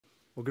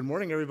Well, good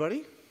morning,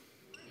 everybody.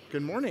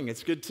 Good morning.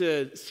 It's good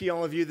to see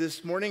all of you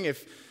this morning.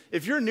 If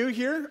you're new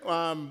here,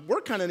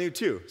 we're kind of new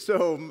too.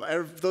 So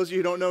those of you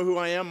who don't know who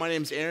I am, my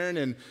name's Aaron,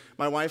 and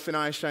my wife and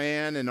I,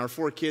 Cheyenne, and our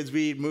 4 kids,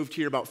 we moved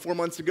here about 4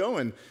 months ago,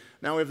 and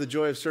now we have the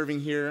joy of serving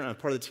here,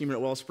 part of the team here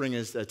at Wellspring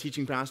as a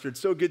teaching pastor. It's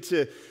so good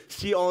to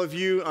see all of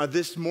you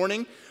this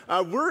morning.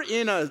 We're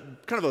in a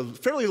kind of a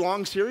fairly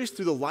long series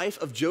through the life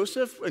of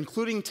Joseph,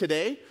 including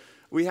today.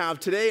 We have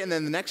today and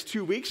then the next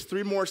 2 weeks,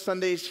 3 more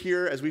Sundays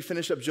here as we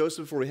finish up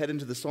Joseph before we head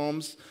into the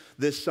Psalms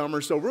this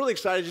summer. So we're really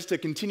excited just to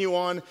continue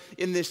on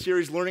in this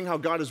series, learning how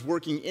God is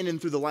working in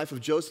and through the life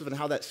of Joseph and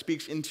how that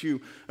speaks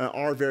into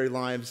our very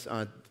lives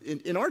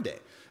in our day.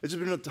 It's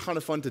been a ton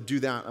of fun to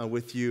do that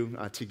with you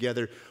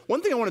together.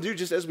 One thing I want to do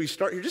just as we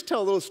start here, just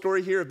tell a little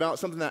story here about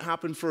something that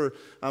happened for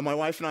my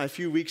wife and I a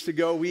few weeks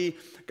ago. We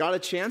got a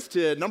chance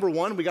to, number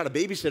one, we got a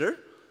babysitter,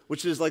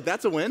 which is like,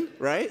 that's a win,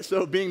 right?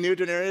 So being new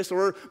to an area, so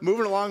we're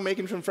moving along,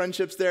 making some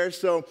friendships there.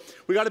 So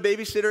we got a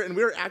babysitter, and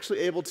we were actually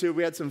able to,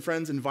 we had some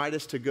friends invite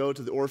us to go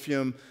to the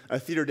Orpheum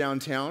Theater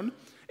downtown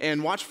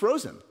and watch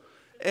Frozen.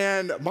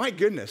 And my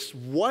goodness,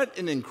 what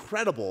an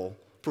incredible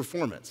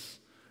performance.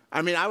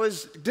 I mean,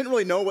 didn't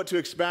really know what to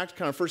expect,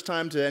 kind of first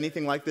time to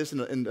anything like this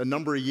in a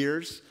number of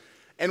years,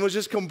 and was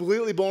just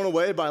completely blown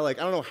away by, like,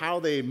 I don't know how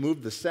they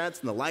moved the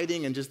sets and the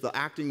lighting, and just the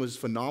acting was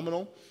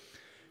phenomenal.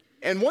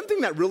 And one thing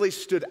that really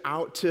stood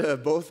out to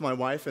both my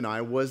wife and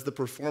I was the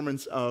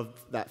performance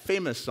of that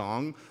famous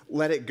song,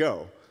 Let It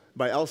Go,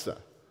 by Elsa,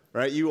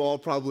 right? You all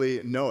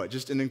probably know it.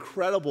 Just an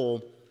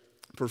incredible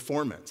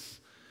performance.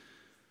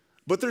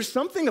 But there's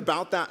something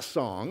about that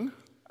song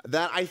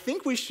that I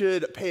think we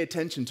should pay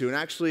attention to. And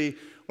actually,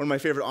 one of my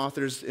favorite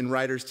authors and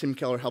writers, Tim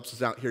Keller, helps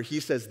us out here. He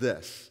says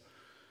this: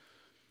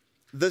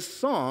 the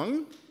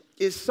song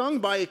is sung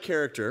by a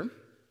character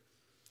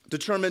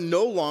determined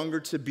no longer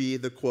to be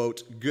the,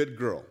 quote, good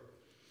girl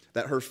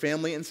that her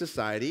family and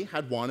society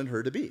had wanted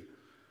her to be.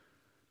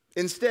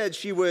 Instead,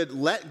 she would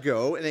let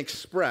go and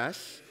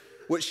express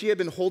what she had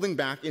been holding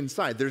back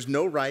inside. There's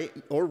no right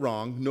or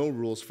wrong, no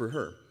rules for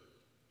her.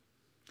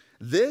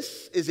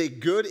 This is a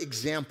good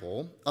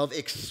example of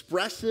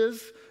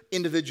expressive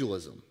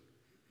individualism.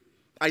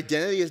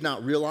 Identity is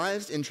not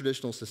realized in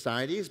traditional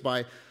societies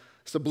by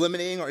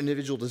sublimating our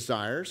individual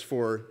desires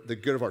for the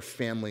good of our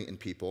family and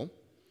people.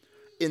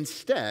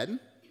 Instead,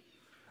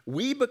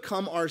 we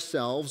become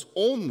ourselves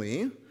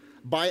only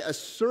by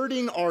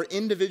asserting our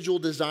individual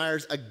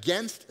desires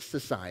against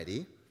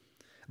society,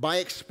 by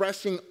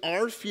expressing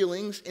our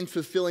feelings and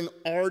fulfilling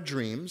our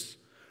dreams,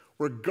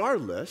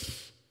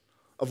 regardless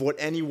of what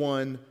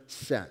anyone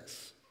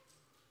says.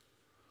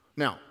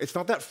 Now, it's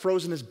not that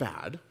Frozen is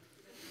bad,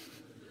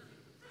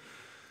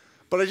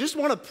 but I just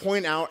want to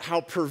point out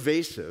how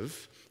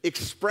pervasive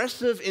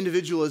expressive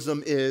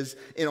individualism is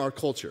in our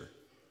culture.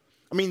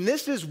 I mean,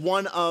 this is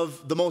one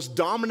of the most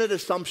dominant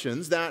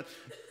assumptions that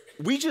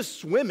we just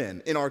swim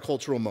in our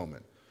cultural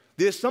moment.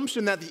 The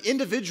assumption that the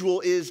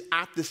individual is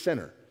at the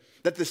center,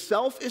 that the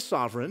self is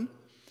sovereign,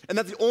 and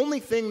that the only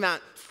thing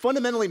that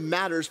fundamentally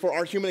matters for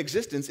our human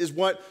existence is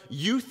what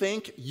you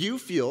think you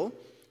feel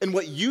and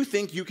what you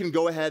think you can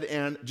go ahead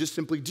and just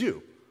simply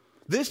do.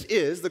 This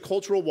is the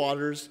cultural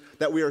waters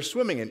that we are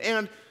swimming in.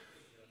 And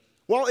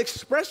while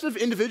expressive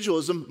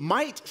individualism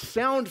might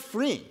sound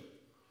freeing,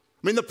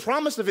 I mean, the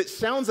promise of it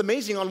sounds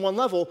amazing on one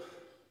level.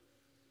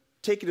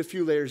 Take it a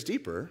few layers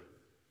deeper,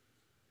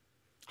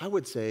 I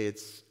would say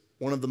it's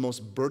one of the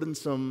most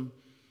burdensome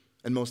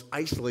and most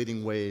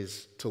isolating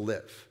ways to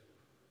live.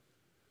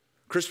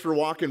 Christopher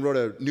Walken wrote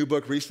a new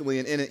book recently,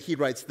 and in it he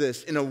writes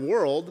this: in a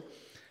world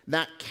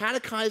that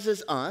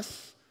catechizes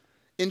us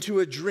into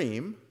a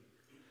dream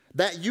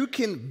that you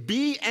can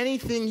be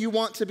anything you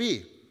want to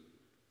be,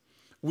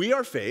 we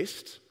are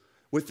faced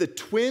with the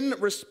twin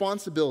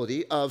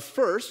responsibility of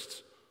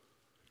first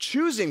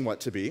choosing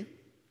what to be,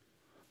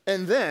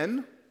 and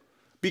then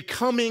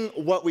becoming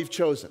what we've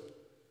chosen.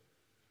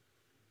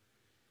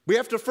 We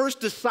have to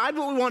first decide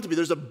what we want to be.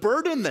 There's a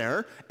burden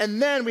there,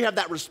 and then we have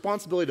that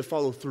responsibility to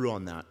follow through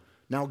on that.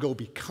 Now go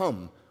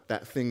become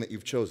that thing that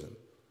you've chosen.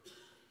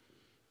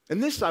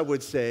 And this, I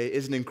would say,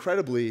 is an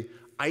incredibly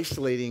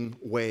isolating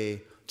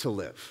way to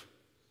live.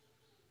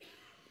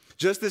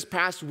 Just this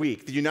past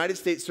week, the United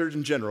States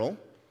Surgeon General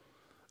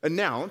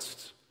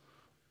announced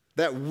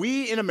that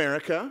we in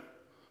America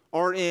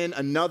are in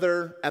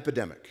another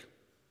epidemic.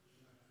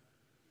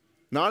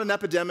 Not an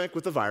epidemic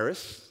with a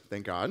virus,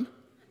 thank God,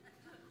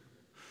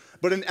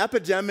 but an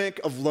epidemic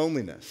of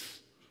loneliness.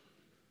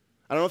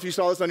 I don't know if you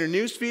saw this on your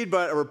news feed,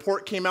 but a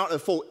report came out, a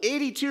full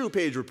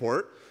 82-page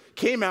report,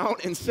 came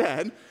out and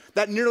said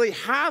that nearly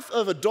half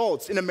of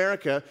adults in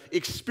America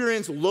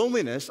experience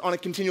loneliness on a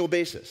continual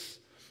basis.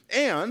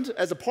 And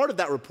as a part of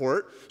that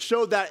report,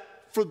 showed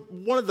that for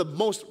one of the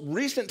most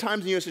recent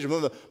times in U.S.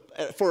 history,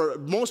 for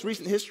most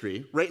recent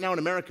history, right now in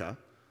America,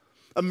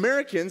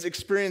 Americans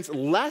experience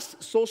less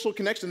social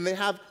connection than they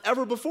have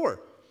ever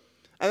before.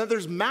 And that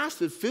there's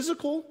massive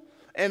physical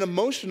and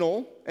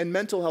emotional and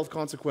mental health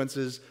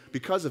consequences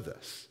because of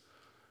this.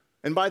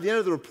 And by the end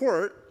of the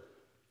report,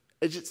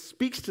 It just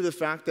speaks to the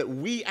fact that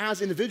we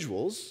as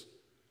individuals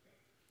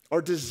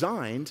are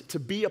designed to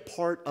be a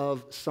part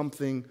of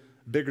something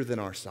bigger than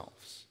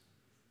ourselves.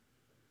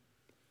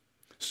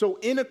 So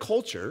in a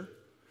culture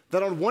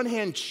that on one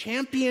hand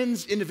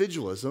champions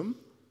individualism,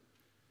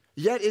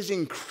 yet is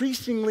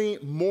increasingly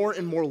more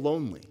and more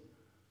lonely,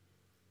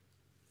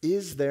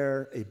 is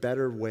there a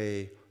better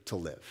way to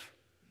live?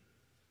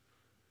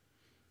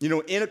 You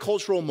know, in a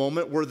cultural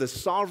moment where the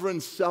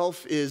sovereign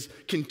self is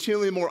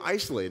continually more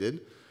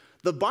isolated,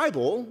 the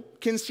Bible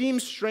can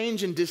seem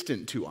strange and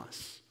distant to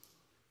us.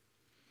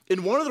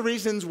 And one of the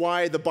reasons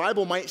why the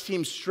Bible might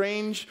seem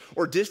strange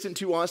or distant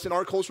to us in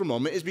our cultural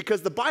moment is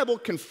because the Bible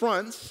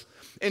confronts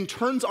and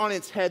turns on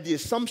its head the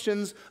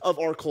assumptions of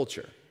our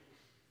culture.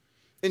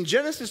 And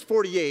Genesis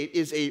 48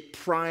 is a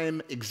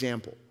prime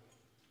example.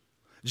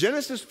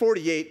 Genesis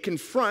 48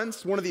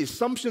 confronts one of the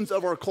assumptions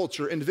of our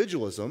culture,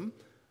 individualism,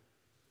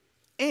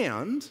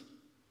 and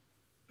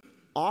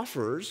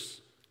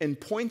offers and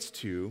points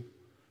to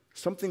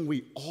something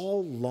we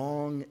all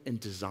long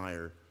and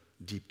desire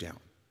deep down.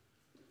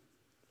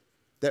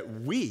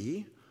 That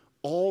we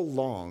all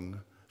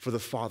long for the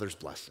Father's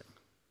blessing.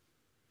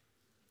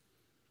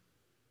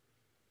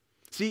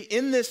 See,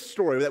 in this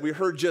story that we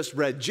heard just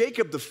read,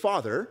 Jacob the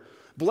father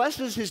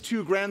blesses his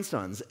two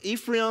grandsons,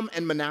 Ephraim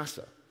and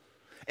Manasseh.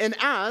 And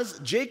as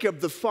Jacob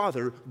the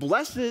father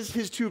blesses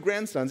his two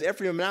grandsons,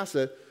 Ephraim and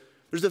Manasseh,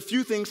 there's a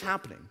few things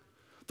happening.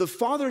 The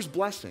father's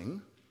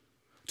blessing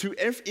to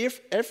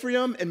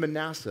Ephraim and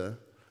Manasseh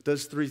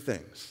does three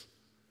things.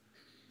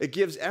 It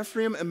gives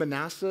Ephraim and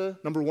Manasseh,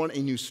 number one, a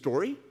new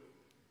story.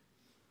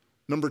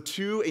 Number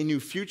two, a new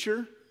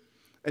future.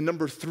 And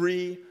number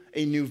three,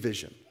 a new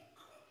vision.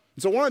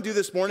 And so what I want to do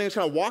this morning is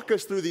kind of walk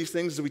us through these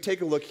things as we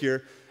take a look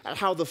here at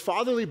how the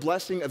fatherly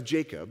blessing of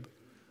Jacob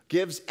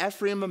gives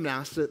Ephraim and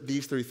Manasseh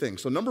these three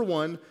things. So number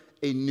one,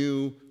 a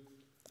new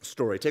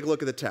story. Take a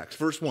look at the text.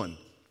 Verse 1.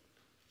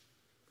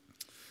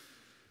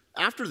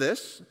 After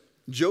this,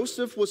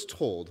 Joseph was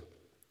told,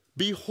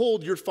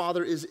 "Behold, your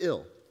father is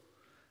ill."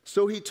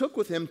 So he took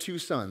with him two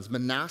sons,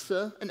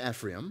 Manasseh and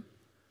Ephraim,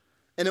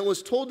 and it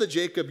was told to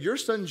Jacob, "Your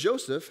son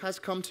Joseph has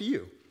come to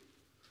you."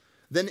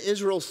 Then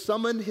Israel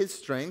summoned his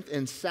strength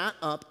and sat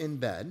up in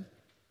bed.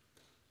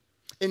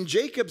 And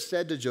Jacob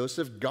said to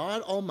Joseph,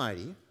 "God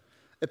Almighty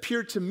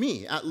appeared to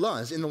me at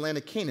Luz in the land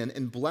of Canaan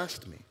and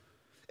blessed me,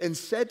 and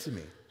said to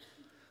me,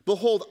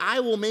 'Behold, I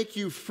will make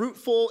you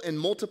fruitful and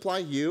multiply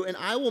you, and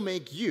I will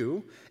make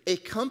you a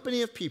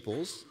company of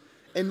peoples,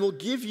 and will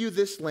give you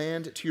this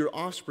land to your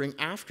offspring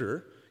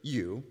after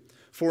you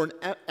for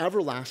an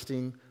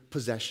everlasting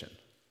possession.'"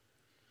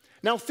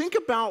 Now think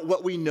about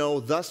what we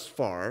know thus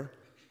far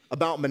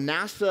about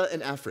Manasseh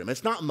and Ephraim.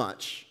 It's not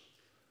much,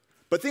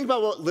 but think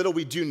about what little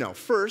we do know.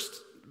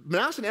 First,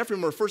 Manasseh and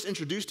Ephraim were first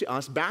introduced to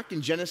us back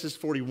in Genesis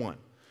 41.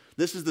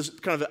 This is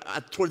kind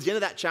of towards the end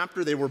of that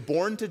chapter. They were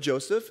born to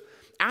Joseph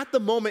at the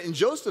moment in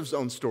Joseph's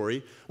own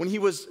story when he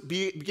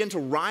began to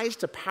rise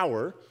to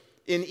power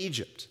in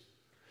Egypt.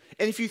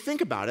 And if you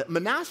think about it,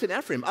 Manasseh and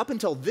Ephraim, up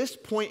until this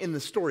point in the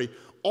story,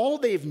 all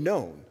they've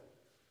known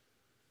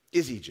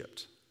is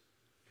Egypt.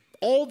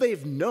 All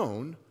they've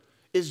known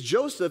is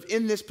Joseph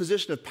in this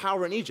position of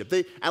power in Egypt.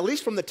 They, at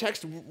least from the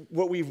text,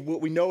 what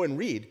we know and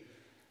read,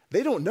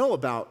 they don't know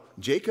about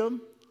Jacob.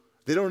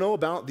 They don't know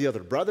about the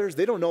other brothers.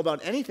 They don't know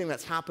about anything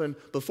that's happened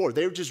before.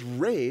 They were just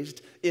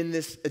raised in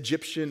this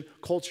Egyptian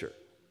culture.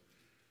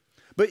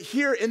 But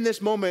here in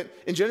this moment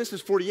in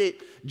Genesis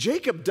 48,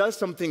 Jacob does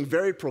something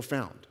very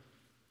profound.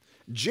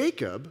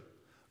 Jacob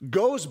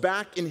goes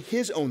back in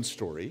his own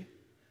story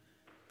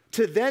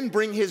to then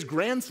bring his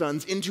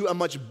grandsons into a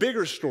much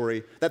bigger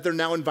story that they're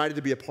now invited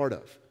to be a part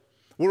of.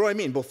 What do I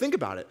mean? Well, think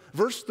about it.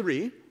 Verse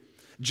 3,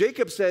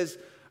 Jacob says,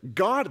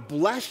 "God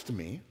blessed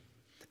me."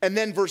 And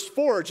then verse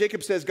 4,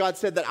 Jacob says, "God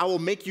said that I will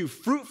make you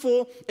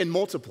fruitful and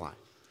multiply."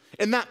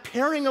 And that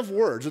pairing of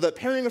words, or that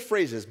pairing of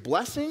phrases,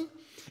 blessing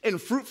and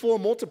fruitful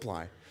and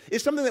multiply,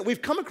 is something that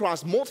we've come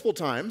across multiple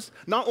times,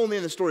 not only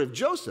in the story of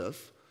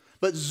Joseph,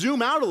 but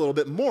zoom out a little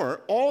bit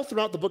more all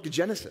throughout the book of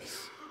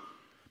Genesis.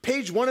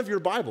 Page 1 of your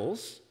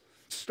Bibles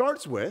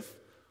starts with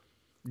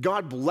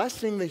God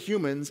blessing the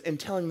humans and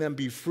telling them,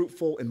 "Be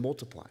fruitful and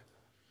multiply."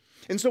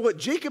 And so what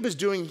Jacob is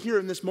doing here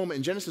in this moment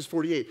in Genesis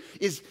 48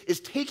 is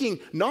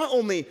taking not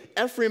only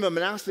Ephraim and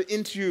Manasseh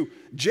into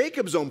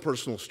Jacob's own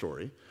personal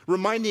story,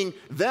 reminding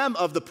them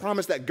of the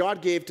promise that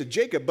God gave to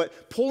Jacob,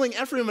 but pulling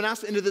Ephraim and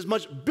Manasseh into this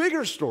much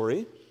bigger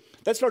story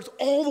that starts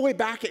all the way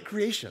back at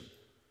creation.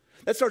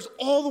 That starts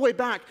all the way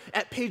back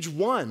at page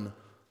 1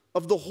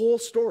 of the whole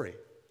story.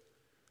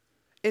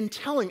 And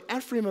telling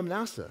Ephraim and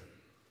Manasseh,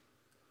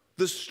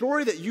 the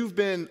story that you've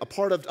been a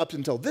part of up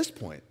until this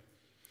point,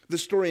 the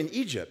story in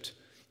Egypt,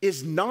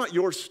 is not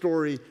your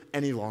story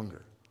any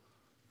longer.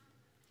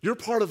 You're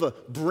part of a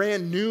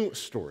brand new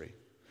story.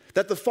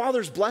 That the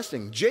father's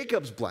blessing,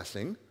 Jacob's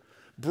blessing,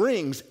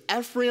 brings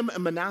Ephraim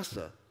and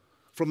Manasseh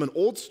from an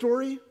old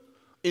story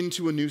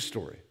into a new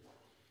story.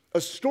 A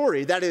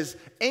story that is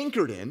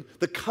anchored in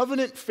the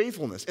covenant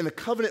faithfulness and the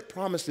covenant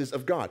promises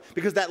of God.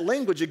 Because that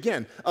language,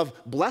 again, of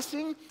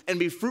blessing and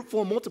be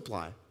fruitful and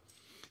multiply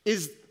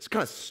is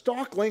kind of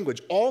stock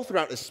language all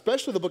throughout,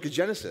 especially the book of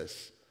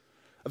Genesis,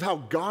 of how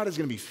God is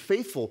going to be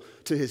faithful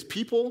to his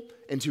people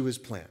and to his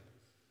plan.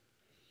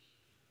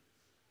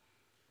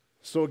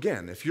 So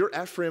again, if you're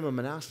Ephraim and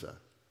Manasseh,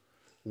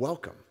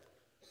 welcome.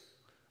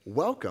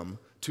 Welcome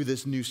to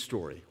this new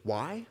story.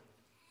 Why?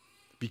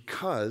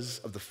 Because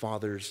of the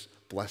Father's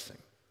blessing.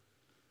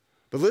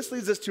 But this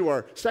leads us to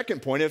our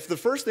second point. If the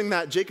first thing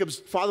that Jacob's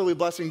fatherly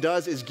blessing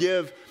does is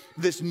give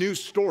this new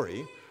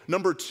story,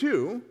 number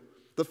two,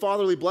 the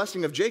fatherly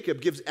blessing of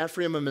Jacob gives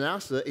Ephraim and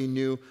Manasseh a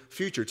new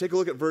future. Take a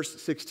look at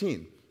verse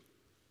 16.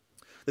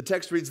 The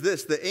text reads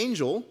this: the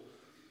angel,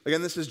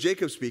 again, this is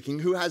Jacob speaking,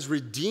 who has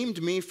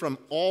redeemed me from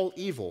all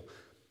evil,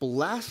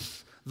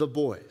 bless the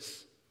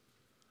boys,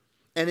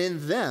 and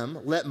in them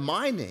let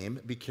my name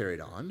be carried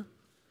on,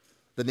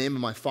 the name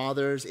of my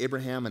fathers,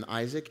 Abraham and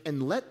Isaac,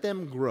 and let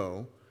them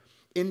grow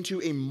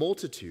into a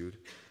multitude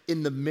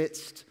in the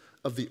midst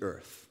of the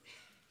earth.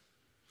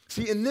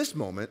 See, in this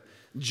moment,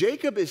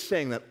 Jacob is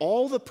saying that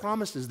all the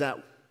promises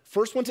that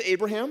first went to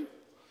Abraham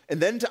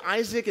and then to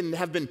Isaac and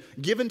have been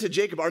given to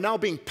Jacob are now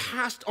being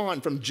passed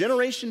on from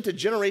generation to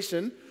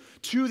generation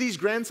to these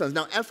grandsons.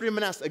 Now, Ephraim and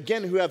Manasseh,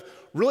 again, who have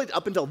really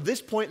up until this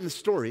point in the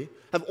story,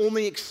 have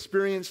only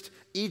experienced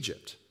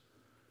Egypt.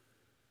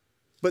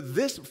 But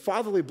this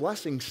fatherly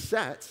blessing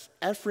sets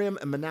Ephraim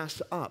and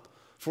Manasseh up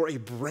for a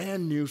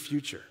brand new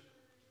future.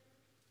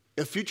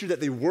 A future that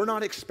they were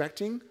not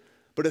expecting,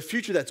 but a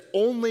future that's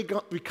only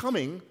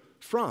coming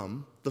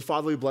from the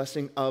fatherly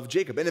blessing of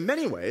Jacob. And in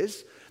many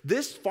ways,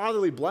 this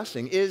fatherly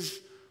blessing is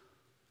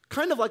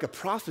kind of like a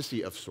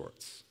prophecy of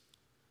sorts.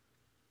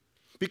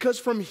 Because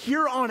from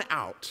here on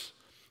out,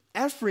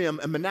 Ephraim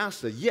and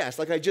Manasseh, yes,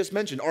 like I just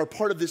mentioned, are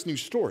part of this new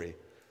story.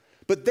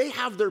 But they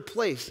have their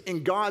place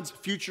in God's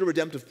future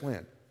redemptive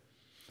plan.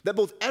 That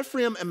both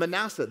Ephraim and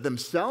Manasseh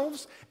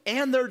themselves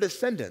and their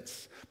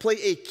descendants play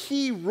a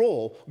key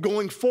role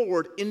going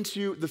forward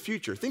into the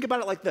future. Think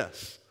about it like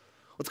this.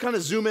 Let's kind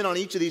of zoom in on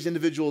each of these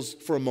individuals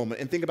for a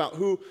moment and think about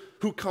who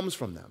comes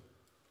from them.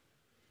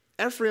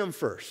 Ephraim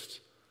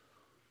first.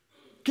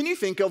 Can you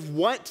think of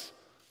what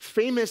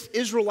famous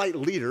Israelite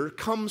leader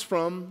comes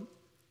from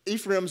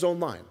Ephraim's own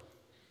line?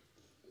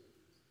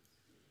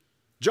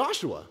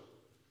 Joshua.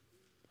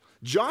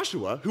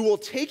 Joshua, who will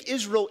take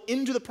Israel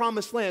into the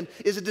promised land,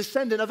 is a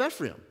descendant of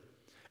Ephraim.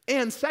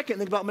 And second,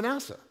 think about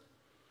Manasseh.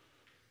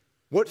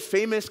 What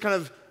famous kind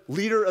of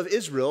leader of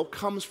Israel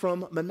comes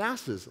from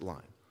Manasseh's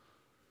line?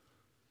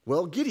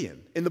 Well,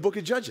 Gideon in the book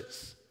of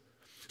Judges.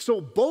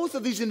 So both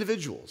of these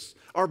individuals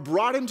are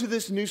brought into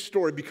this new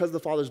story because of the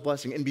Father's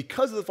blessing. And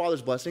because of the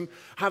Father's blessing,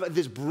 have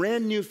this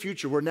brand new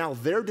future where now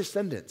their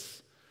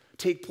descendants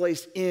take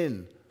place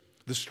in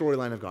the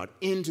storyline of God,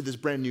 into this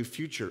brand new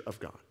future of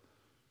God.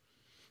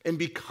 And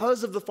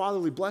because of the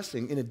fatherly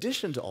blessing, in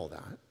addition to all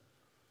that,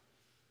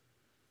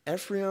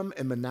 Ephraim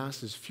and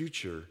Manasseh's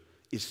future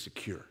is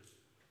secure.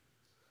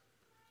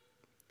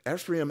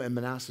 Ephraim and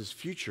Manasseh's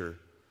future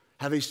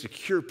have a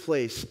secure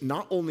place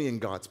not only in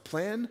God's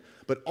plan,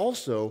 but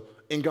also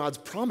in God's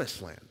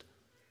promised land.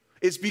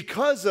 It's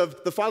because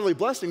of the fatherly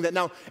blessing that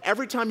now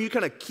every time you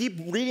kind of keep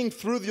reading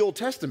through the Old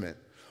Testament,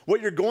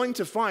 what you're going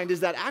to find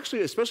is that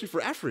actually, especially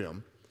for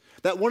Ephraim,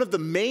 that one of the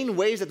main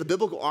ways that the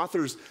biblical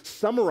authors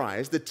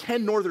summarize the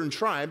 10 northern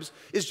tribes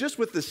is just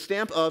with the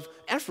stamp of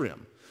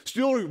Ephraim. So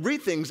you'll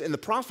read things in the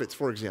prophets,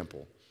 for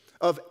example,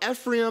 of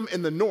Ephraim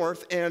in the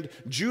north and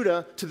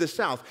Judah to the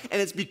south. And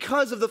it's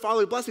because of the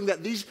fatherly blessing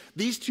that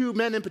these two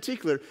men in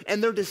particular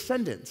and their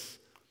descendants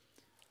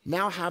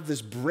now have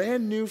this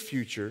brand new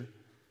future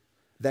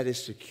that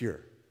is secure.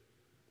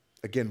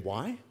 Again,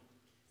 why?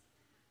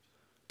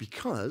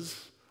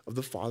 Because of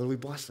the fatherly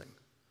blessing.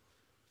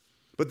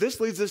 But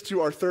this leads us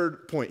to our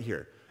third point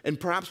here, and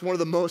perhaps one of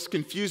the most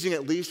confusing,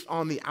 at least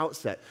on the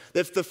outset.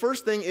 If the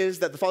first thing is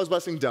that the Father's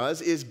blessing does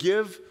is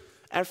give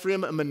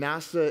Ephraim and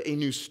Manasseh a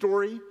new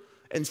story,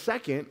 and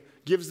second,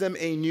 gives them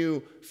a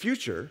new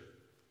future,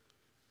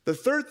 the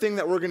third thing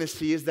that we're going to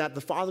see is that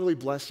the fatherly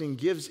blessing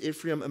gives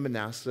Ephraim and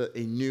Manasseh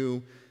a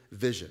new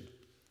vision.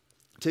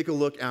 Take a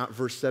look at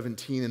verse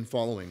 17 and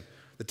following.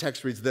 The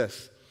text reads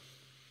this: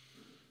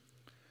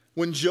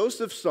 when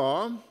Joseph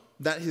saw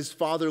that his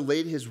father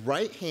laid his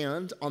right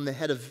hand on the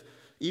head of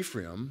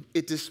Ephraim,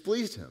 it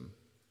displeased him.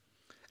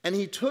 And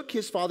he took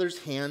his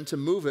father's hand to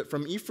move it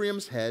from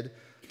Ephraim's head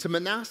to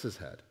Manasseh's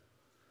head.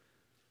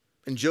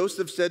 And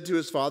Joseph said to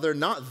his father,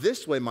 "Not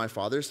this way, my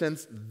father,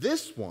 since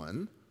this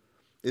one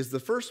is the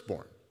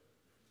firstborn.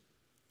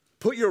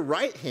 Put your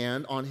right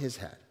hand on his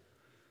head."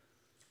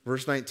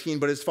 Verse 19,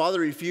 but his father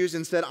refused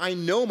and said, "I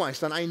know, my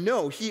son, I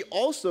know. He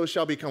also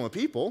shall become a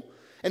people,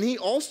 and he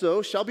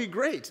also shall be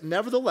great.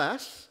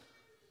 Nevertheless,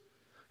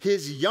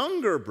 his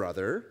younger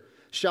brother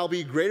shall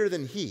be greater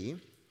than he,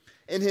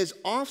 and his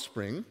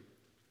offspring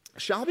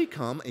shall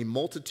become a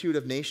multitude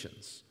of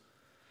nations.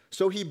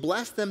 So he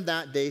blessed them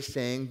that day,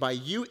 saying, by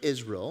you,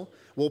 Israel,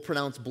 will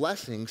pronounce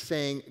blessing,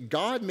 saying,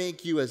 God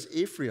make you as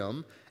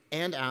Ephraim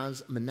and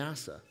as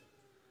Manasseh.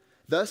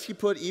 Thus he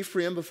put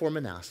Ephraim before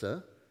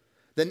Manasseh.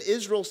 Then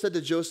Israel said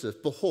to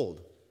Joseph,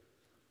 behold,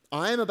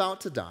 I am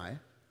about to die,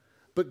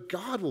 but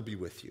God will be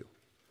with you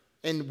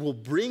and will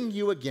bring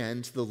you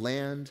again to the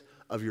land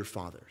of your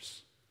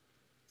fathers.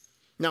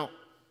 Now,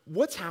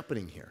 what's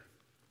happening here?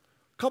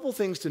 A couple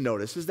things to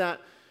notice is that,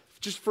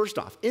 just first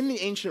off, in the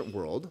ancient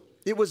world,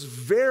 it was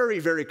very,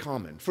 very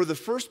common for the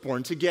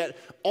firstborn to get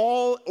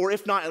all, or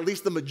if not, at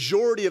least the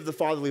majority of the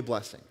fatherly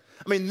blessing.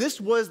 I mean, this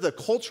was the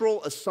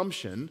cultural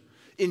assumption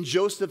in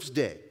Joseph's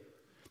day,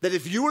 that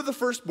if you were the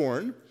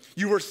firstborn,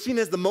 you were seen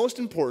as the most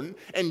important,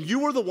 and you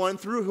were the one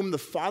through whom the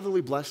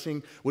fatherly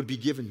blessing would be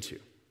given to.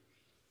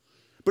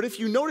 But if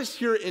you notice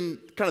here in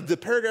kind of the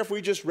paragraph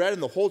we just read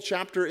and the whole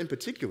chapter in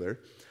particular,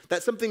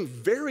 that something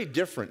very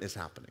different is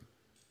happening.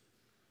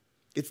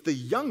 It's the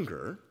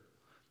younger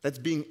that's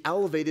being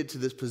elevated to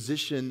this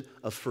position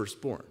of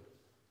firstborn.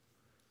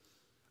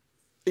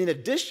 In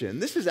addition,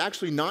 this is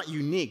actually not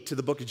unique to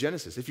the book of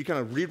Genesis. If you kind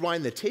of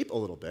rewind the tape a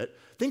little bit,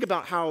 think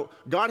about how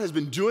God has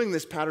been doing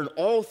this pattern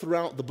all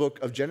throughout the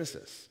book of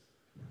Genesis.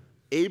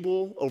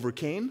 Abel over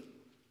Cain,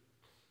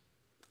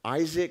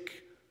 Isaac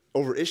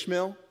over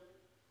Ishmael,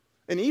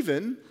 and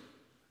even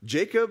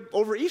Jacob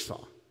over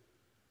Esau.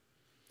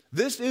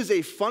 This is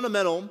a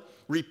fundamental,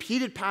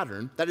 repeated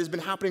pattern that has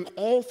been happening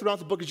all throughout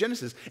the book of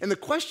Genesis. And the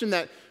question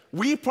that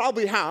we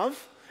probably have,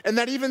 and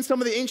that even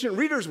some of the ancient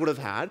readers would have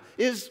had,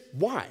 is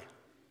why?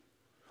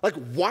 Like,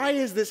 why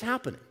is this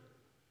happening?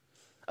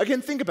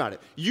 Again, think about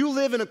it. You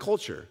live in a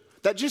culture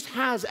that just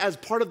has as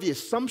part of the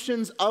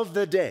assumptions of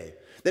the day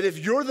that if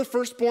you're the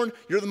firstborn,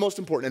 you're the most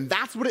important. And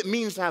that's what it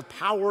means to have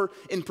power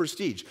and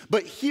prestige.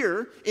 But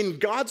here, in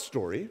God's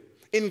story,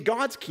 in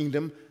God's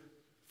kingdom,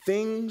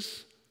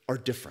 things are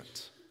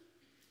different.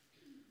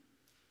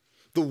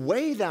 The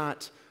way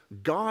that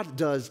God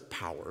does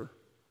power,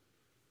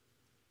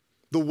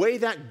 the way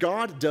that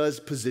God does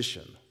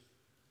position,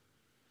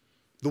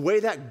 the way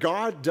that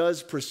God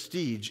does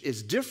prestige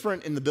is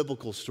different in the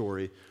biblical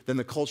story than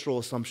the cultural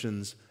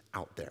assumptions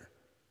out there.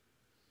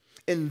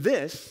 And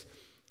this,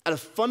 at a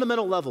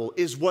fundamental level,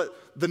 is what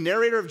the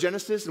narrator of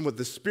Genesis and what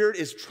the Spirit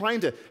is trying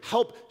to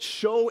help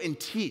show and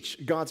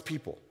teach God's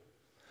people.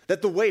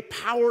 That the way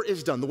power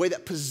is done, the way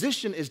that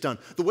position is done,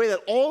 the way that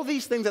all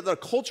these things that the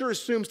culture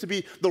assumes to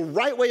be the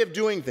right way of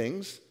doing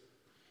things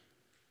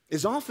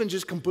is often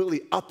just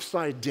completely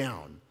upside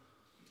down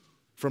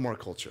from our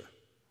culture.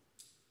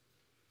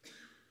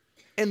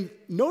 And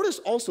notice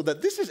also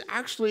that this is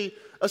actually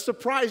a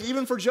surprise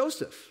even for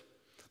Joseph.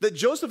 That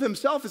Joseph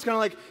himself is kind of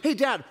like, hey,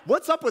 Dad,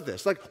 what's up with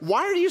this? Like,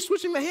 why are you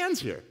switching the hands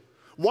here?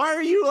 Why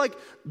are you like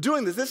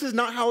doing this? This is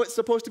not how it's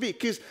supposed to be.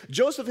 Because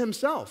Joseph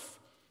himself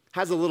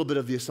has a little bit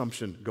of the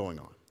assumption going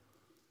on.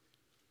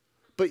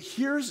 But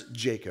here's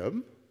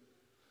Jacob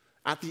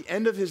at the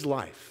end of his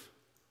life,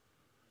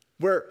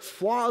 where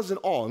flaws and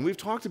all, and we've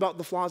talked about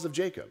the flaws of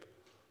Jacob,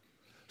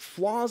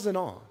 flaws and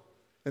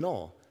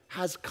all,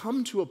 has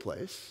come to a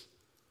place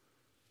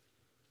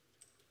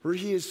where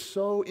he is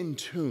so in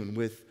tune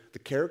with the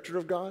character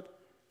of God,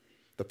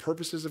 the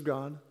purposes of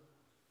God,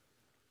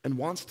 and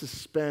wants to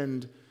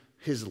spend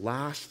his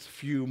last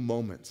few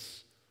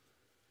moments,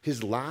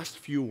 his last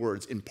few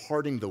words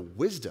imparting the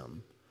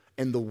wisdom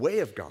and the way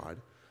of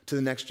God to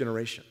the next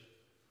generation.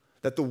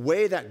 That the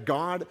way that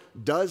God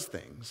does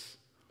things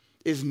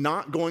is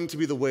not going to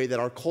be the way that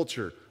our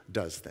culture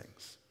does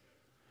things.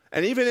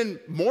 And even in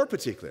more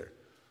particular,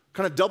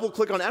 kind of double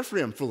click on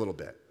Ephraim for a little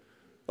bit.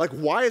 Like,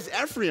 why is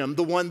Ephraim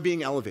the one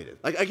being elevated?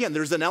 Like, again,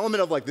 there's an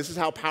element of like, this is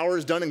how power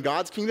is done in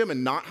God's kingdom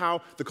and not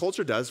how the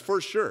culture does,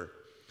 for sure.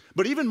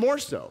 But even more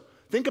so,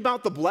 think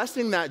about the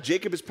blessing that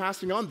Jacob is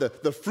passing on,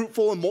 the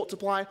fruitful and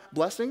multiply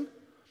blessing.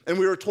 And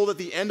we were told at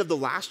the end of the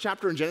last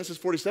chapter in Genesis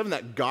 47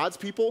 that God's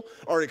people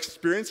are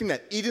experiencing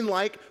that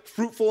Eden-like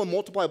fruitful and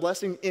multiply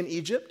blessing in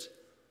Egypt.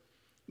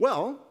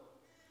 Well,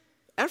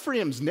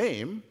 Ephraim's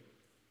name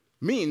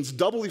means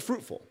doubly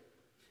fruitful.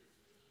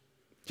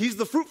 He's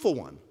the fruitful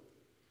one.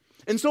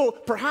 And so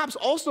perhaps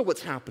also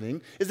what's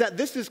happening is that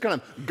this is kind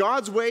of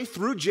God's way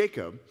through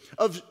Jacob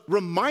of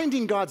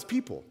reminding God's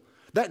people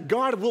that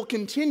God will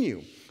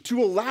continue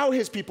to allow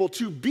his people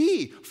to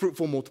be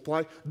fruitful,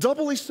 multiply,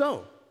 doubly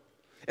so.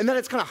 And that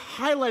it's kind of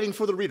highlighting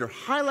for the reader,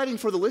 highlighting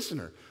for the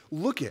listener,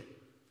 look it,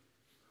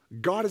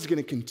 God is going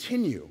to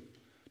continue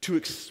to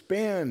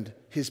expand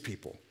his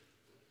people,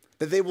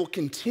 that they will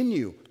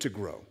continue to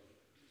grow.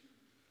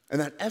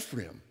 And that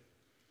Ephraim,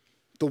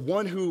 the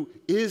one who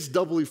is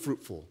doubly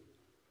fruitful,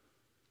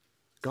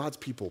 God's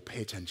people,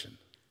 pay attention,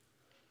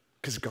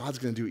 because God's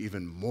going to do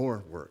even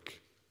more work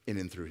in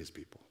and through his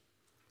people.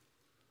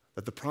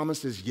 That the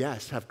promises,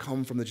 yes, have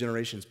come from the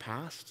generations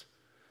past,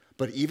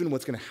 but even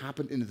what's going to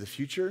happen into the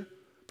future,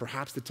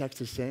 perhaps the text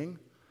is saying,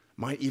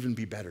 might even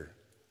be better,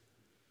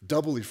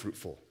 doubly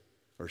fruitful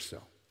or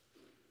so.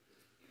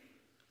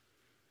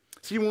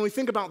 See, when we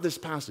think about this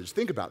passage,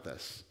 think about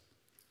this.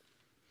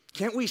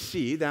 Can't we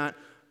see that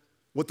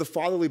what the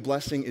fatherly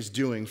blessing is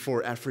doing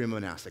for Ephraim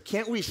and Manasseh?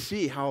 Can't we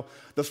see how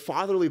the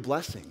fatherly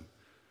blessing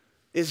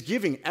is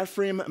giving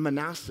Ephraim and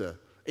Manasseh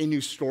a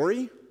new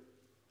story,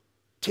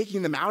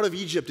 taking them out of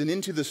Egypt and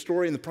into the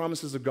story and the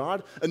promises of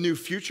God, a new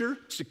future,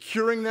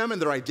 securing them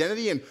and their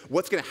identity and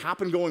what's going to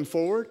happen going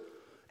forward,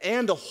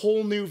 and a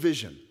whole new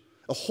vision,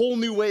 a whole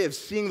new way of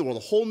seeing the world, a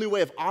whole new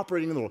way of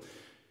operating in the world.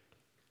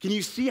 Can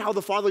you see how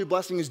the fatherly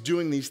blessing is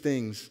doing these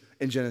things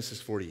in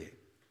Genesis 48?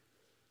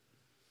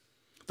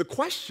 The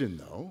question,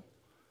 though,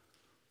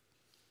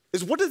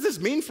 is what does this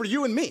mean for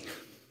you and me?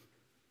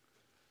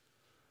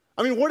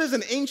 I mean, what is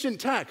an ancient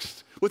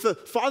text with a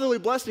fatherly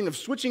blessing of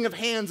switching of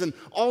hands and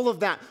all of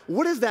that?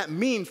 What does that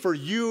mean for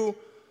you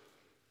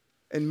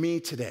and me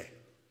today?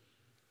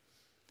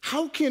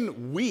 How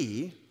can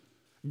we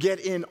get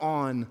in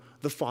on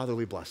the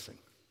fatherly blessing?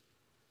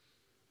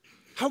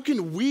 How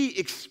can we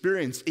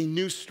experience a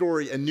new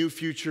story, a new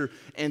future,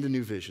 and a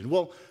new vision?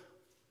 Well,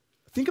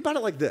 think about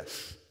it like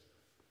this.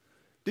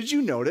 Did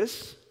you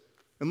notice,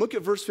 and look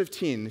at verse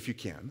 15 if you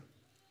can,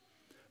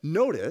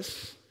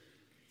 notice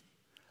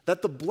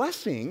that the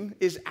blessing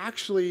is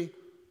actually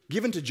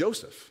given to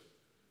Joseph.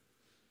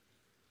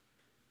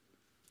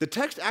 The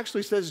text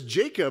actually says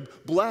Jacob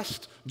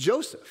blessed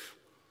Joseph.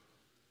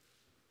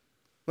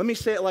 Let me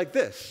say it like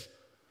this.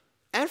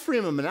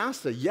 Ephraim and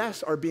Manasseh,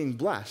 yes, are being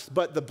blessed,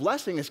 but the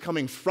blessing is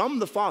coming from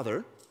the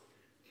father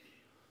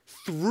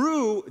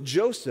through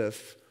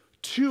Joseph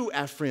to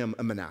Ephraim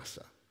and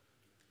Manasseh.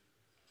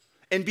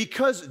 And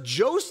because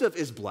Joseph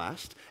is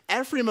blessed,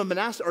 Ephraim and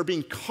Manasseh are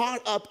being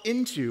caught up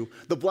into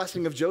the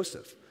blessing of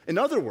Joseph. In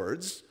other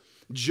words,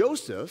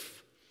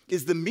 Joseph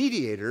is the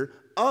mediator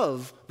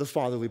of the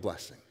fatherly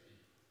blessing.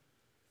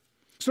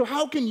 So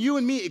how can you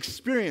and me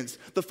experience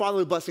the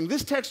fatherly blessing?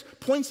 This text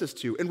points us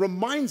to and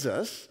reminds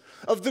us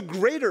of the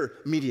greater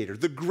mediator,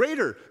 the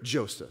greater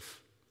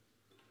Joseph.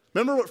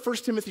 Remember what 1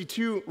 Timothy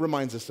 2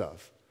 reminds us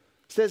of.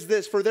 It says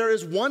this, "For there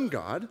is one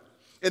God,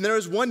 and there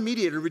is one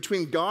mediator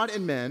between God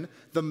and men,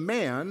 the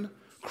man,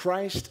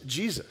 Christ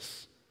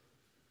Jesus."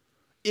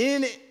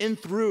 In and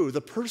through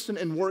the person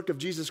and work of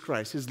Jesus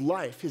Christ, his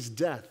life, his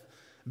death,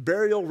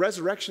 burial,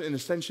 resurrection, and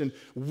ascension,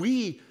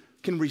 we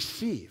can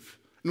receive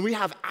and we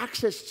have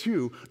access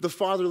to the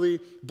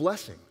fatherly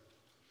blessing.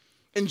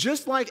 And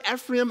just like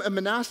Ephraim and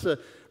Manasseh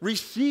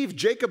received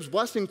Jacob's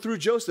blessing through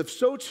Joseph,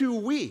 so too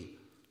we,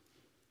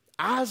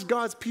 as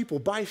God's people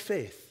by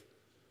faith,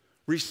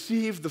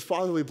 receive the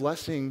fatherly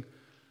blessing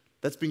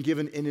that's been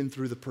given in and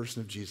through the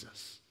person of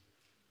Jesus.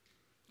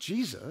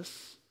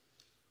 Jesus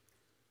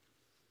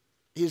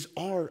is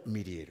our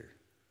mediator.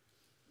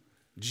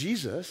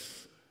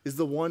 Jesus is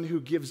the one who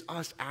gives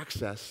us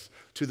access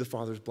to the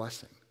Father's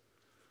blessing.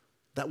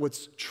 That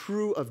what's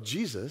true of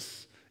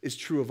Jesus is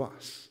true of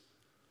us.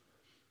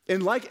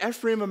 And like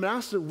Ephraim and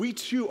Manasseh, we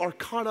too are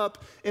caught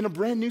up in a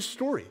brand new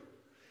story.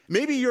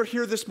 Maybe you're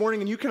here this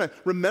morning and you kind of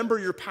remember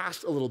your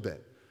past a little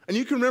bit. And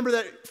you can remember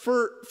that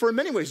for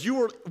many ways, you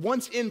were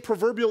once in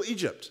proverbial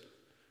Egypt.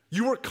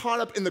 You were caught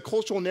up in the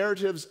cultural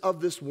narratives of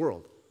this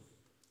world.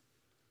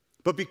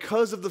 But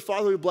because of the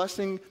fatherly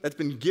blessing that's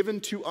been given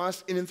to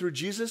us in and through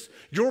Jesus,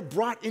 you're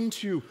brought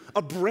into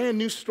a brand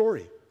new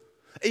story.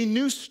 A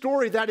new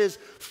story that is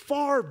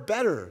far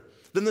better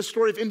than the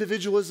story of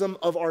individualism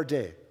of our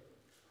day.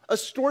 A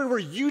story where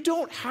you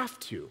don't have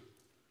to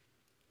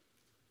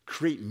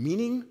create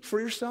meaning for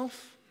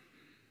yourself.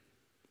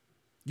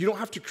 You don't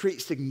have to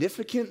create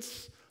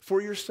significance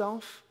for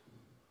yourself.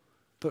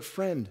 But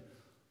friend,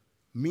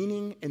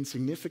 meaning and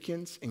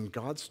significance in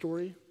God's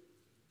story,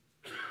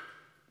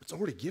 it's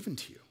already given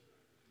to you.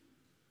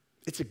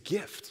 It's a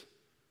gift.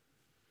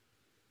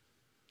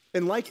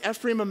 And like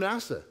Ephraim and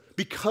Manasseh,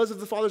 because of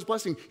the Father's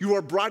blessing, you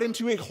are brought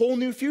into a whole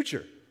new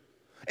future.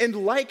 And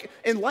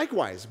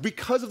likewise,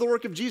 because of the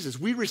work of Jesus,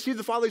 we receive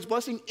the Father's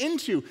blessing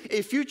into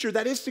a future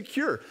that is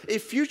secure, a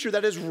future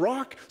that is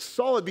rock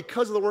solid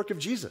because of the work of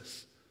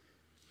Jesus.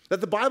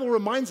 That the Bible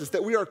reminds us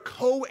that we are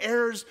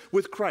co-heirs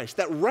with Christ,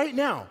 that right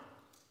now,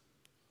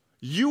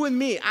 you and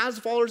me, as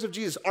followers of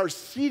Jesus, are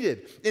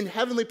seated in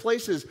heavenly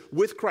places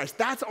with Christ.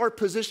 That's our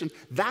position.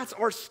 That's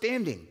our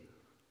standing.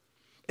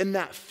 And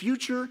that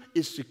future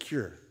is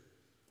secure.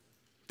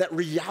 That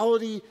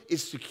reality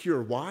is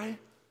secure. Why?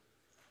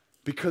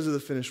 Because of the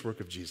finished work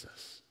of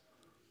Jesus.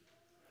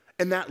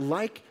 And that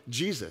like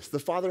Jesus, the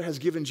Father has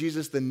given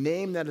Jesus the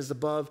name that is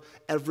above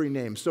every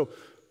name. So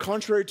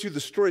contrary to the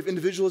story of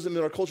individualism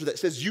in our culture that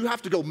says you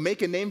have to go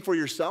make a name for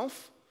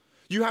yourself,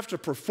 you have to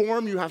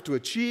perform, you have to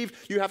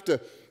achieve, you have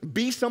to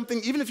be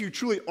something, even if you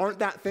truly aren't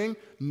that thing.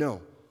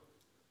 No.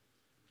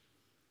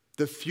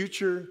 The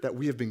future that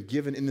we have been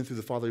given in and through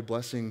the fatherly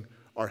blessing,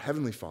 our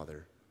Heavenly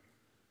Father,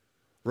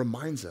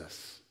 reminds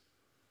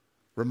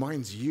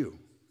you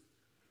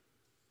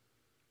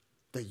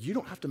that you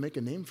don't have to make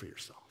a name for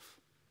yourself.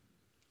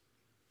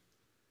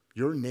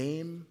 Your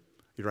name,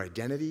 your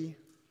identity,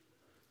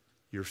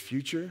 your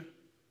future,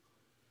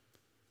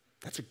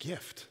 that's a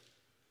gift.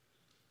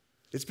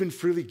 It's been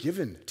freely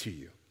given to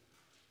you.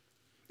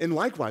 And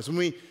likewise, when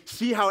we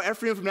see how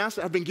Ephraim from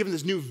Manasseh have been given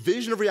this new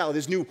vision of reality,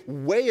 this new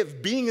way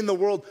of being in the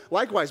world,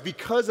 likewise,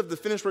 because of the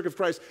finished work of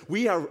Christ,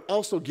 we are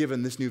also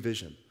given this new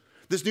vision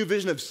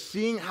of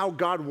seeing how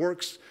God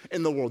works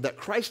in the world, that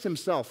Christ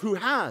himself, who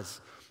has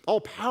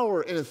all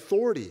power and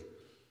authority,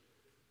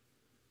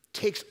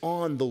 takes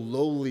on the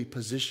lowly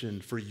position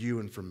for you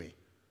and for me.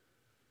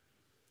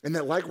 And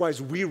that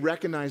likewise, we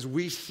recognize,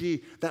 we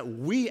see that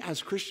we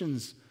as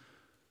Christians,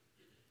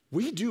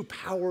 we do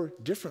power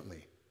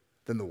differently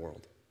than the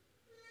world.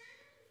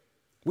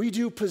 We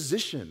do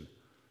position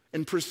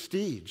and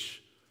prestige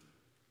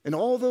and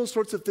all those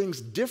sorts of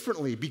things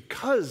differently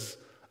because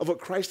of what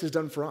Christ has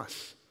done for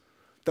us.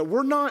 That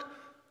we're not,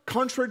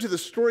 contrary to the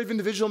story of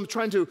individualism,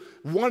 trying to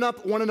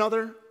one-up one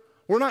another.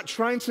 We're not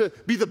trying to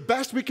be the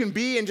best we can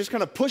be and just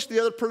kind of push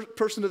the other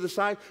person to the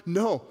side.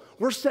 No,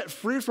 we're set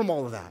free from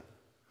all of that.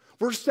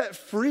 We're set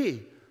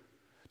free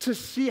to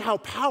see how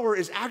power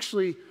is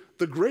actually,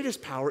 the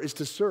greatest power is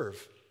to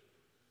serve.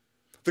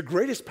 The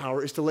greatest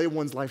power is to lay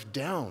one's life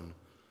down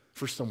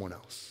for someone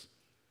else.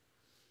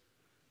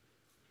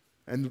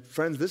 And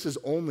friends, this is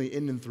only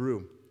in and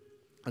through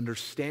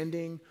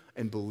understanding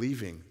and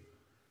believing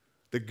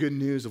the good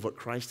news of what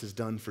Christ has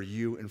done for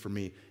you and for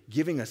me,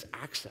 giving us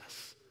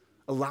access,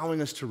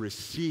 allowing us to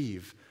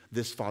receive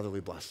this fatherly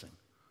blessing.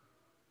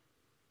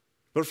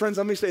 But friends,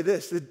 let me say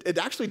this, it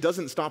actually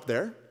doesn't stop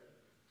there.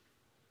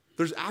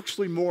 There's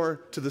actually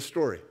more to the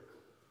story.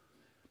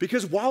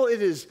 Because while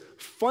it is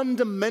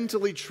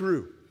fundamentally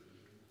true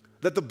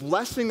that the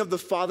blessing of the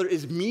Father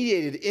is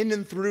mediated in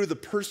and through the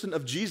person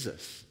of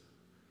Jesus,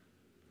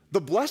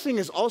 the blessing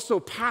is also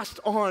passed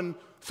on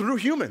through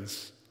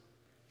humans,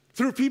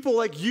 through people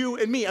like you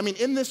and me. I mean,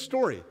 in this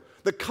story,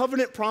 the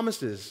covenant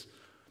promises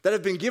that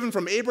have been given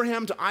from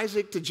Abraham to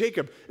Isaac to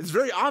Jacob, it's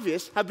very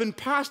obvious, have been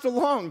passed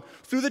along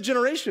through the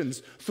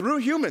generations, through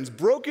humans,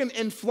 broken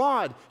and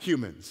flawed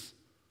humans.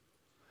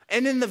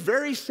 And in the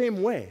very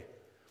same way,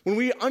 when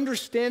we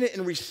understand it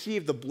and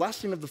receive the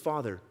blessing of the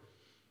Father,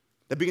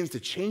 that begins to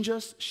change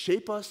us,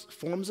 shape us,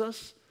 forms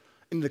us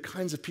into the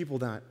kinds of people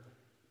that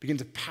begin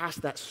to pass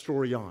that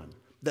story on,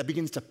 that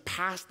begins to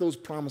pass those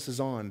promises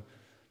on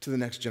to the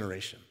next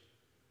generation.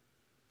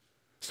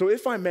 So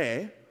if I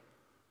may,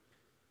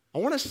 I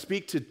want to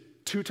speak to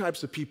two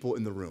types of people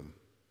in the room.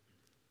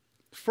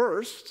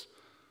 First,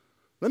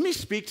 let me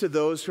speak to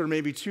those who are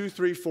maybe 2,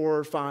 3,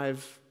 4,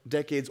 5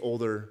 decades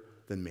older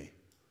than me,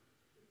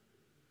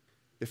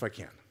 if I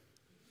can.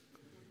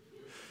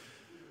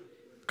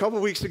 A couple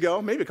weeks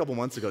ago, maybe a couple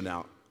months ago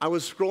now, I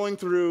was scrolling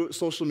through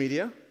social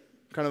media,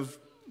 kind of,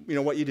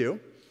 what you do.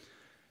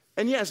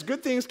 And yes,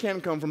 good things can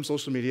come from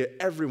social media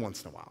every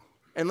once in a while.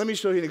 And let me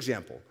show you an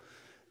example.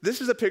 This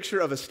is a picture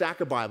of a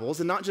stack of Bibles,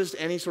 and not just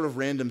any sort of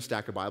random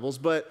stack of Bibles,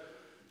 but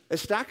a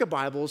stack of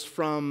Bibles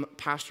from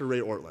Pastor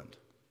Ray Ortland.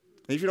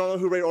 And if you don't know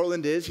who Ray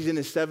Ortland is, he's in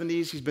his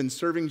 70s. He's been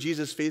serving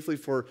Jesus faithfully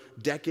for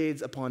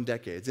decades upon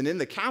decades. And in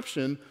the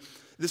caption,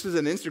 this is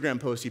an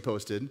Instagram post he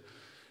posted.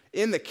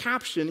 In the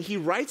caption, he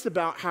writes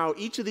about how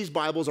each of these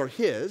Bibles are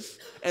his,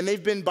 and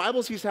they've been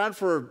Bibles he's had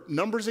for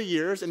numbers of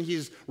years, and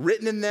he's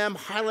written in them,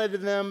 highlighted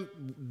them,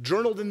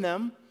 journaled in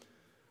them.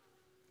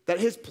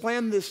 That his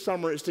plan this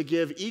summer is to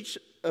give each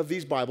of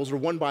these Bibles, or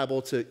one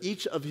Bible, to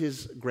each of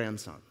his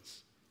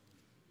grandsons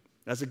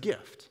as a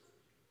gift.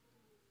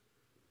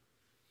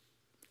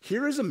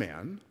 Here is a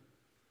man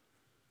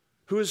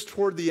who is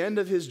toward the end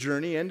of his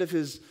journey, end of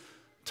his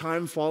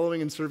time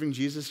following and serving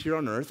Jesus here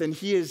on earth, and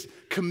he is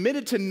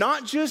committed to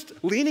not just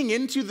leaning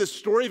into the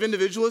story of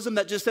individualism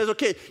that just says,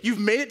 okay, you've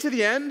made it to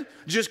the end,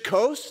 just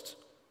coast.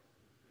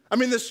 I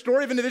mean, the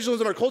story of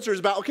individualism in our culture is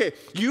about, okay,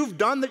 you've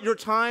done your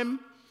time,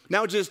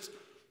 now just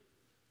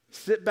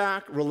sit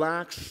back,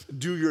 relax,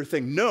 do your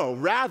thing. No,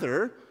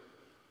 rather,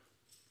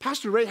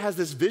 Pastor Ray has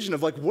this vision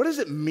of what does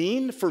it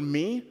mean for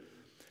me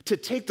to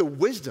take the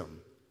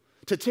wisdom,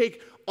 to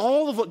take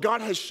all of what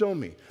God has shown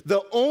me,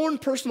 the own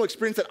personal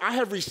experience that I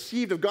have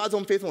received of God's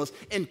own faithfulness,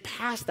 and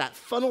pass that,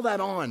 funnel that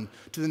on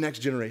to the next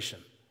generation.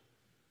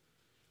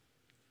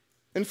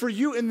 And for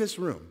you in this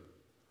room,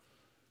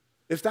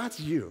 if that's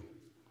you,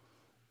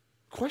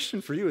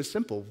 question for you is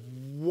simple.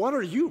 What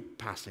are you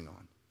passing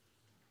on?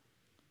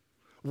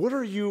 What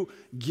are you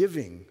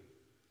giving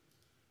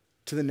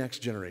to the next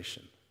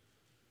generation?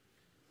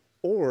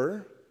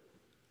 Or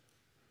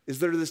is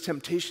there this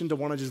temptation to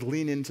want to just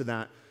lean into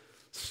that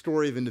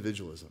story of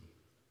individualism?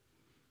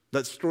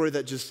 That story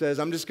that just says,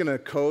 I'm just going to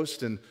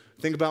coast and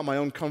think about my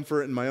own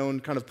comfort and my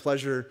own kind of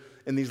pleasure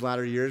in these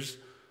latter years.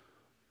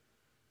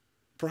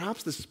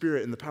 Perhaps the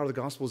Spirit and the power of the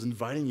gospel is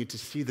inviting you to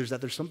see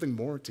that there's something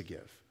more to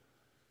give.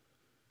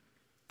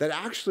 That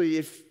actually,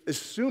 if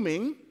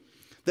assuming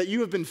that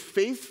you have been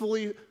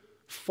faithfully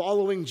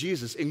following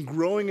Jesus and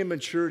growing in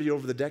maturity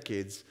over the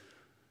decades,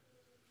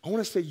 I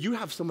want to say you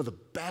have some of the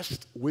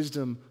best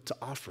wisdom to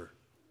offer.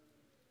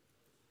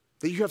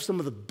 That you have some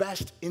of the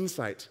best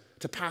insight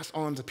to pass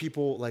on to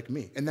people like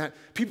me. And that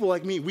people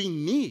like me, we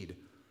need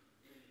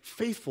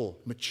faithful,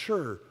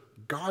 mature,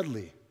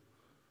 godly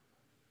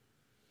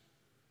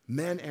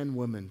men and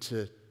women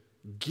to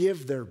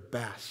give their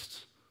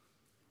best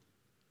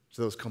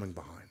to those coming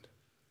behind.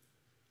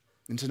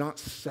 And to not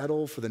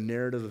settle for the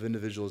narrative of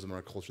individualism in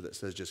our culture that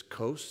says just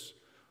coast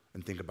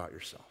and think about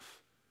yourself.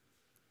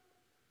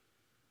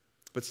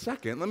 But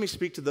second, let me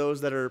speak to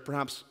those that are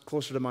perhaps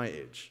closer to my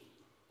age.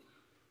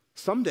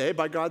 Someday,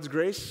 by God's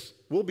grace,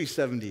 we'll be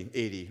 70,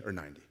 80, or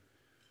 90.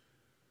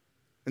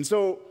 And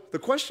so the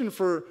question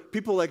for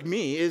people like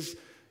me is,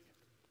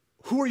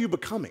 who are you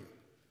becoming?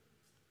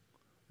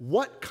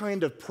 What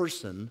kind of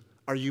person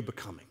are you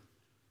becoming?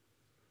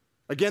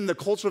 Again, the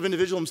culture of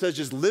individualism says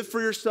just live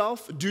for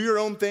yourself, do your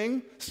own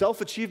thing,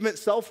 self-achievement,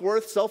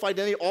 self-worth,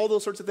 self-identity, all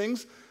those sorts of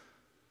things.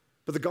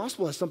 But the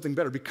gospel has something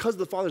better. Because of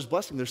the Father's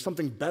blessing, there's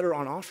something better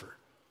on offer.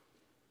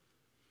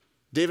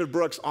 David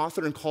Brooks,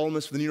 author and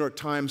columnist for the New York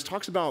Times,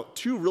 talks about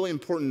two really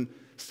important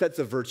sets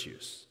of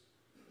virtues.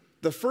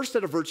 The first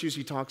set of virtues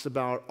he talks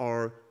about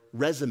are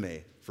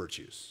resume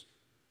virtues.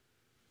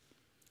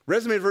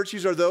 Resume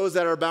virtues are those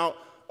that are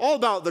all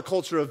about the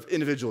culture of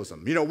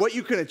individualism. You know, what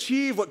you can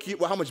achieve,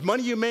 how much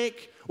money you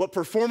make, what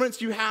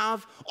performance you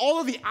have, all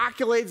of the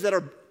accolades that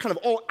are kind of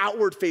all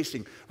outward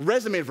facing.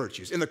 Resume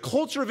virtues. And the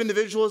culture of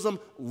individualism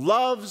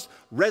loves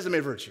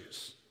resume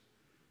virtues.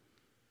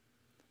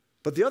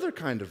 But the other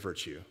kind of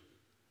virtue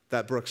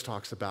that Brooks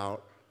talks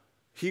about,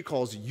 he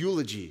calls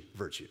eulogy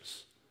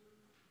virtues.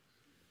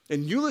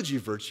 And eulogy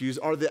virtues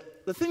are the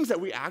things that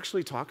we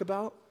actually talk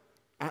about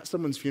at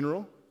someone's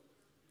funeral.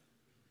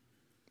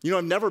 You know,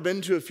 I've never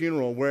been to a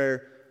funeral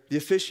where the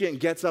officiant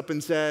gets up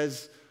and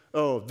says,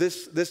 oh,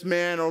 this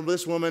man or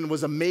this woman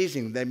was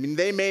amazing. I mean,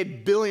 they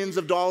made billions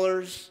of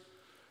dollars.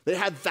 They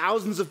had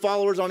thousands of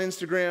followers on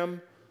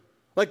Instagram.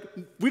 Like,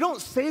 we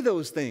don't say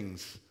those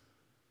things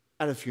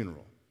at a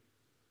funeral.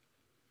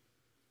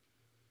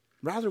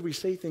 Rather, we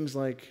say things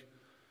like,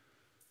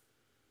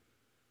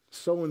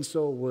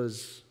 so-and-so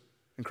was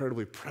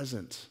incredibly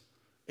present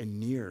and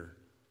near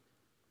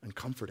and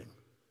comforting.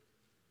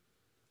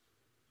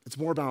 It's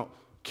more about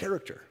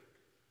character.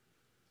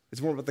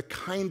 It's more about the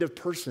kind of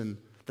person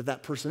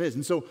that person is.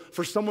 And so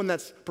for someone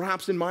that's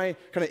perhaps in my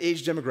kind of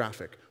age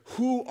demographic,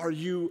 who are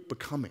you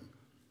becoming?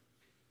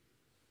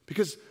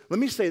 Because let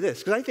me say this,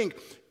 because I think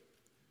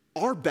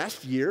our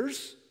best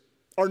years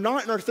are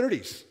not in our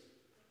 30s.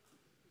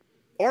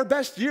 Our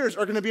best years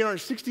are going to be in our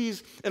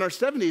 60s and our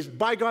 70s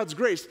by God's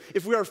grace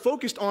if we are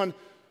focused on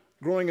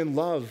growing in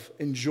love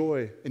and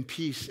joy and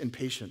peace and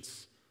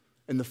patience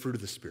and the fruit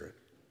of the Spirit.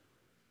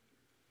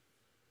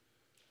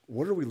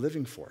 What are we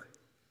living for?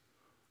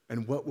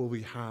 And what will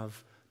we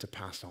have to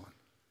pass on?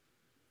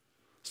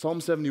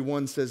 Psalm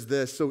 71 says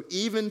this, so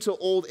even to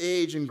old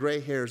age and gray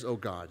hairs, O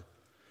God,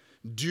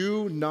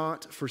 do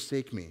not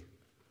forsake me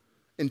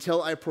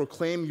until I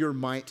proclaim your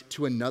might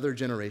to another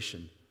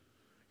generation,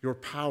 your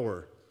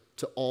power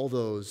to all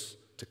those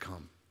to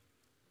come.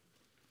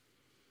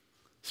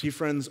 See,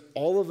 friends,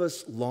 all of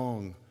us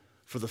long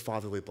for the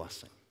fatherly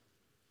blessing.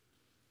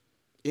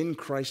 In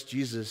Christ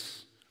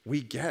Jesus,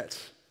 we get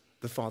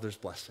the Father's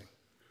blessing.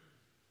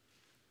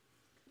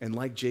 And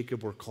like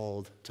Jacob, we're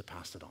called to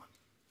pass it on.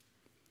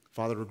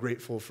 Father, we're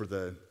grateful for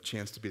the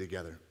chance to be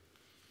together.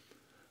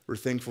 We're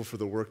thankful for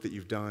the work that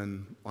you've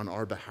done on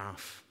our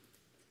behalf.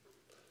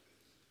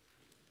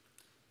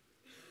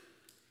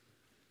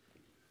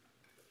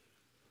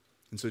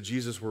 And so,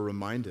 Jesus, we're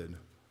reminded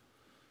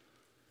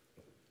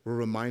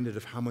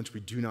of how much we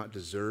do not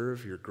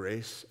deserve your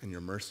grace and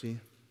your mercy.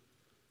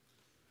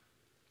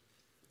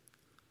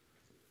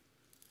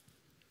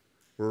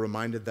 We're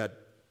reminded that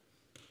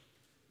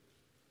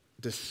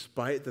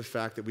despite the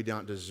fact that we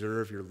don't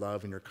deserve your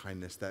love and your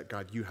kindness, that,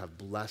 God, you have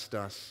blessed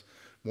us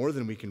more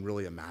than we can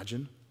really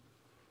imagine.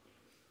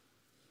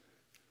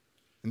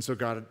 And so,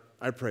 God,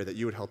 I pray that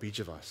you would help each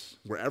of us,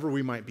 wherever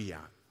we might be at.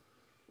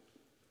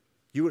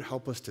 You would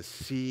help us to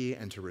see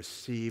and to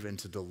receive and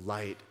to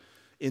delight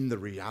in the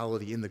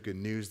reality, in the good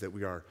news that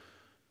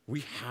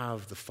we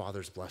have the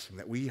Father's blessing,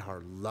 that we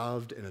are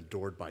loved and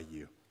adored by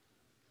you.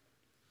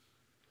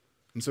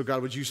 And so,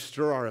 God, would you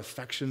stir our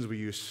affections? Would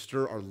you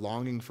stir our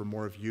longing for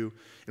more of you?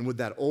 And would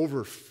that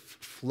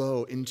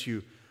overflow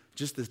into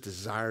just this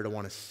desire to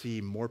want to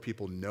see more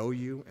people know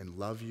you and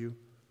love you?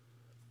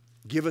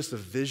 Give us a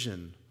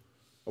vision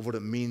of what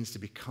it means to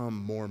become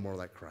more and more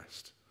like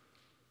Christ.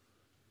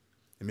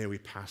 And may we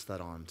pass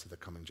that on to the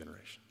coming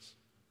generations.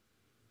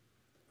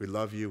 We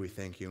love you, we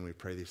thank you, and we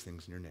pray these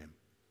things in your name.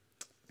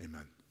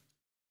 Amen.